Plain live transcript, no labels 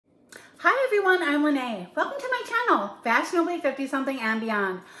Hi everyone, I'm Lene. Welcome to my channel, Fashionably 50-something and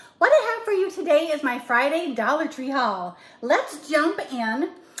Beyond. What I have for you today is my Friday Dollar Tree haul. Let's jump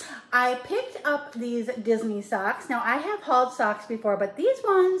in. I picked up these Disney socks. Now I have hauled socks before, but these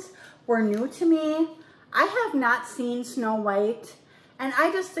ones were new to me. I have not seen Snow White, and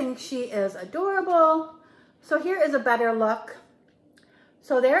I just think she is adorable. So here is a better look.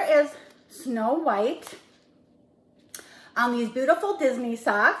 So there is Snow White on these beautiful Disney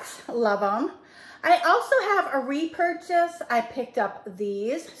socks. Love them. I also have a repurchase. I picked up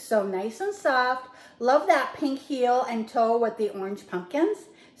these, so nice and soft. Love that pink heel and toe with the orange pumpkins.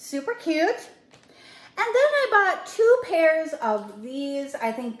 Super cute. And then I bought two pairs of these.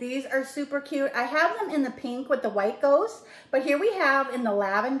 I think these are super cute. I have them in the pink with the white ghosts, but here we have in the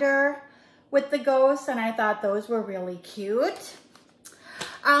lavender with the ghosts, and I thought those were really cute.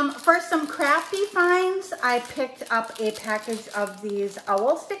 For some crafty finds, I picked up a package of these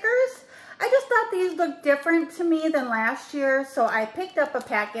owl stickers. I just thought these looked different to me than last year, so I picked up a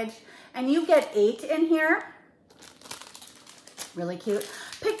package, and you get 8 in here. Really cute.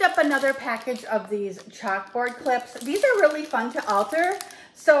 Picked up another package of these chalkboard clips. These are really fun to alter,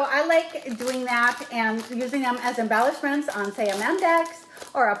 so I like doing that and using them as embellishments on, say, a Mendex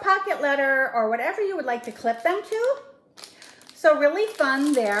or a pocket letter or whatever you would like to clip them to. So really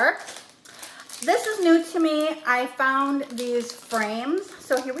fun there. This is new to me. I found these frames.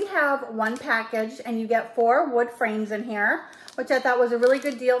 So here we have one package, and you get 4 wood frames in here, which I thought was a really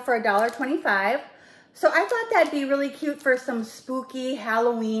good deal for $1.25. So I thought that'd be really cute for some spooky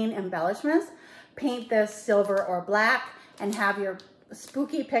Halloween embellishments. Paint this silver or black and have your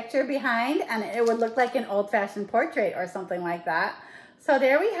spooky picture behind, and it would look like an old-fashioned portrait or something like that. So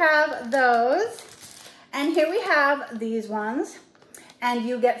there we have those. And here we have these ones, and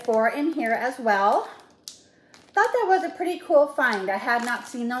you get 4 in here as well. Thought that was a pretty cool find. I had not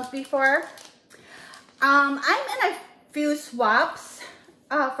seen those before. I'm in a few swaps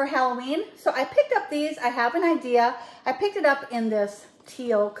for Halloween, so I picked up these. I have an idea. I picked it up in this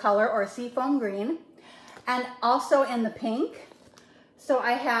teal color or seafoam green, and also in the pink. So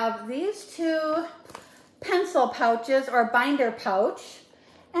I have these 2 pencil pouches or binder pouch.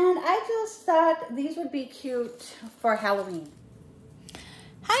 And I just thought these would be cute for Halloween.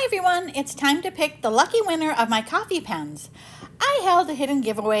 Hi everyone, it's time to pick the lucky winner of my coffee pens. I held a hidden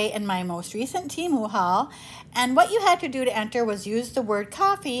giveaway in my most recent Temu haul, and what you had to do to enter was use the word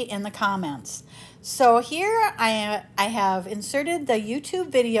coffee in the comments. So here I have inserted the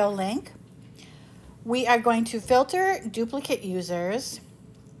YouTube video link. We are going to filter duplicate users.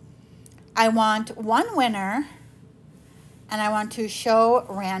 I want 1 winner. And I want to show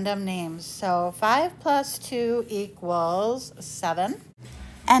random names. So 5 plus 2 equals 7.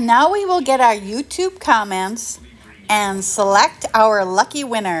 And now we will get our YouTube comments and select our lucky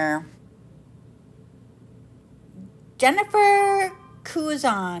winner. Jennifer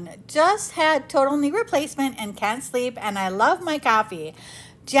Kuzan just had total knee replacement and can't sleep, and I love my coffee.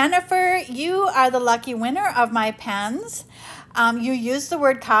 Jennifer, you are the lucky winner of my pens. You used the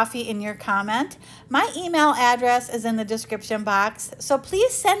word coffee in your comment. My email address is in the description box, so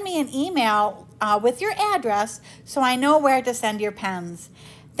please send me an email with your address so I know where to send your pens.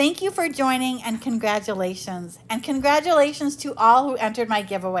 Thank you for joining, and congratulations. And congratulations to all who entered my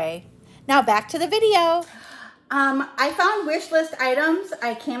giveaway. Now back to the video. I found wish list items.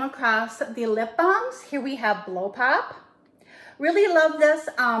 I came across the lip balms. Here we have Blow Pop. Really love this.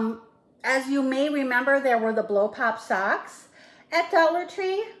 As you may remember, there were the Blow Pop socks at Dollar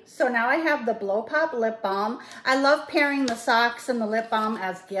Tree. So now I have the Blow Pop lip balm. I love pairing the socks and the lip balm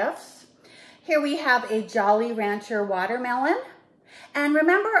as gifts. Here we have a Jolly Rancher watermelon. And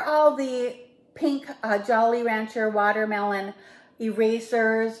remember all the pink Jolly Rancher watermelon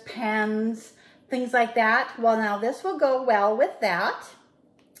erasers, pens, things like that? Well, now this will go well with that.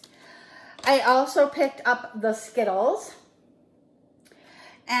 I also picked up the Skittles,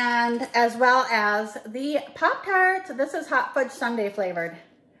 and as well as the Pop-Tarts. This is Hot Fudge Sundae flavored.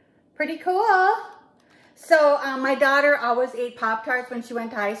 Pretty cool. So my daughter always ate Pop-Tarts when she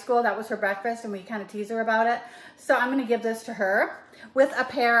went to high school. That was her breakfast, and we kind of tease her about it. So I'm going to give this to her with a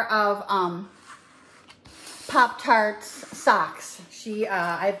pair of Pop-Tarts socks.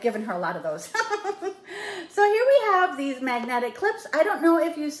 I've given her a lot of those. So here we have these magnetic clips. I don't know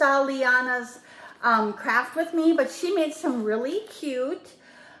if you saw Liana's craft with me, but she made some really cute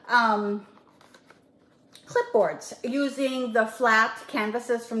clipboards using the flat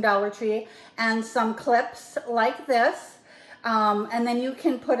canvases from Dollar Tree and some clips like this. And then you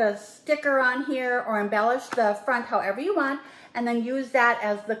can put a sticker on here or embellish the front however you want, and then use that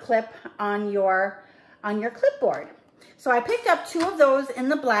as the clip on your clipboard. So I picked up 2 of those in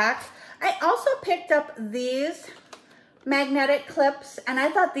the black. I also picked up these magnetic clips, and I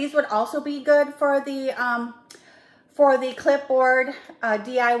thought these would also be good for the clipboard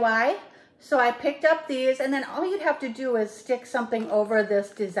DIY. So I picked up these, and then all you'd have to do is stick something over this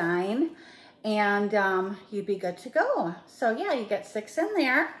design, and you'd be good to go. So yeah, you get 6 in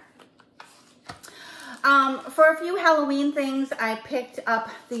there. For a few Halloween things, I picked up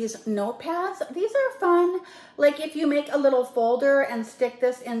these notepads. These are fun. Like if you make a little folder and stick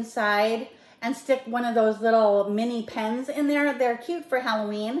this inside and stick one of those little mini pens in there, they're cute for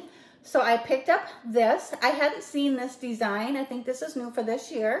Halloween. So I picked up this. I hadn't seen this design. I think this is new for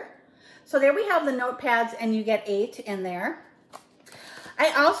this year. So there we have the notepads, and you get 8 in there.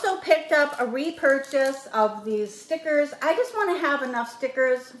 I also picked up a repurchase of these stickers. I just want to have enough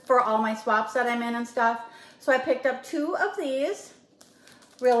stickers for all my swaps that I'm in and stuff. So I picked up 2 of these,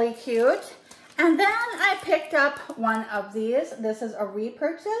 really cute. And then I picked up one of these. This is a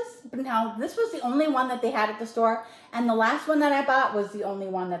repurchase. Now, this was the only one that they had at the store, and the last one that I bought was the only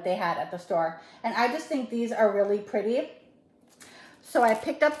one that they had at the store. And I just think these are really pretty. So I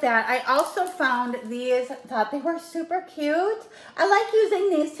picked up that. I also found these, thought they were super cute. I like using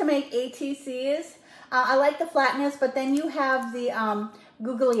these to make ATCs. I like the flatness, but then you have the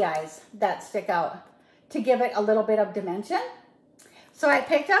googly eyes that stick out to give it a little bit of dimension. So I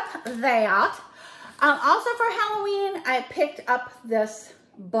picked up that. Also for Halloween, I picked up this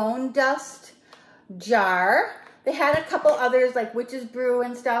bone dust jar. They had a couple others like witch's brew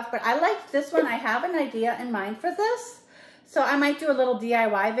and stuff, but I liked this one. I have an idea in mind for this. So I might do a little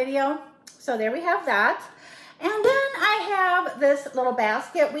DIY video. So there we have that. And then I have this little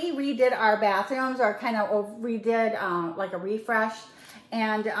basket. We redid our bathrooms, or kind of redid like a refresh.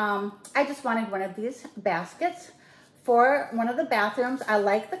 And I just wanted one of these baskets for one of the bathrooms. I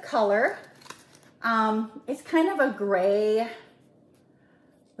like the color. It's kind of a gray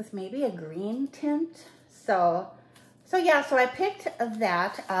with maybe a green tint. So yeah, so I picked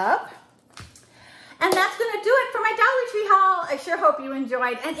that up. And that's going to do it for my Dollar Tree haul. I sure hope you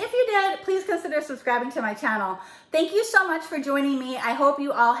enjoyed. And if you did, please consider subscribing to my channel. Thank you so much for joining me. I hope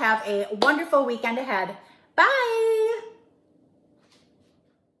you all have a wonderful weekend ahead. Bye.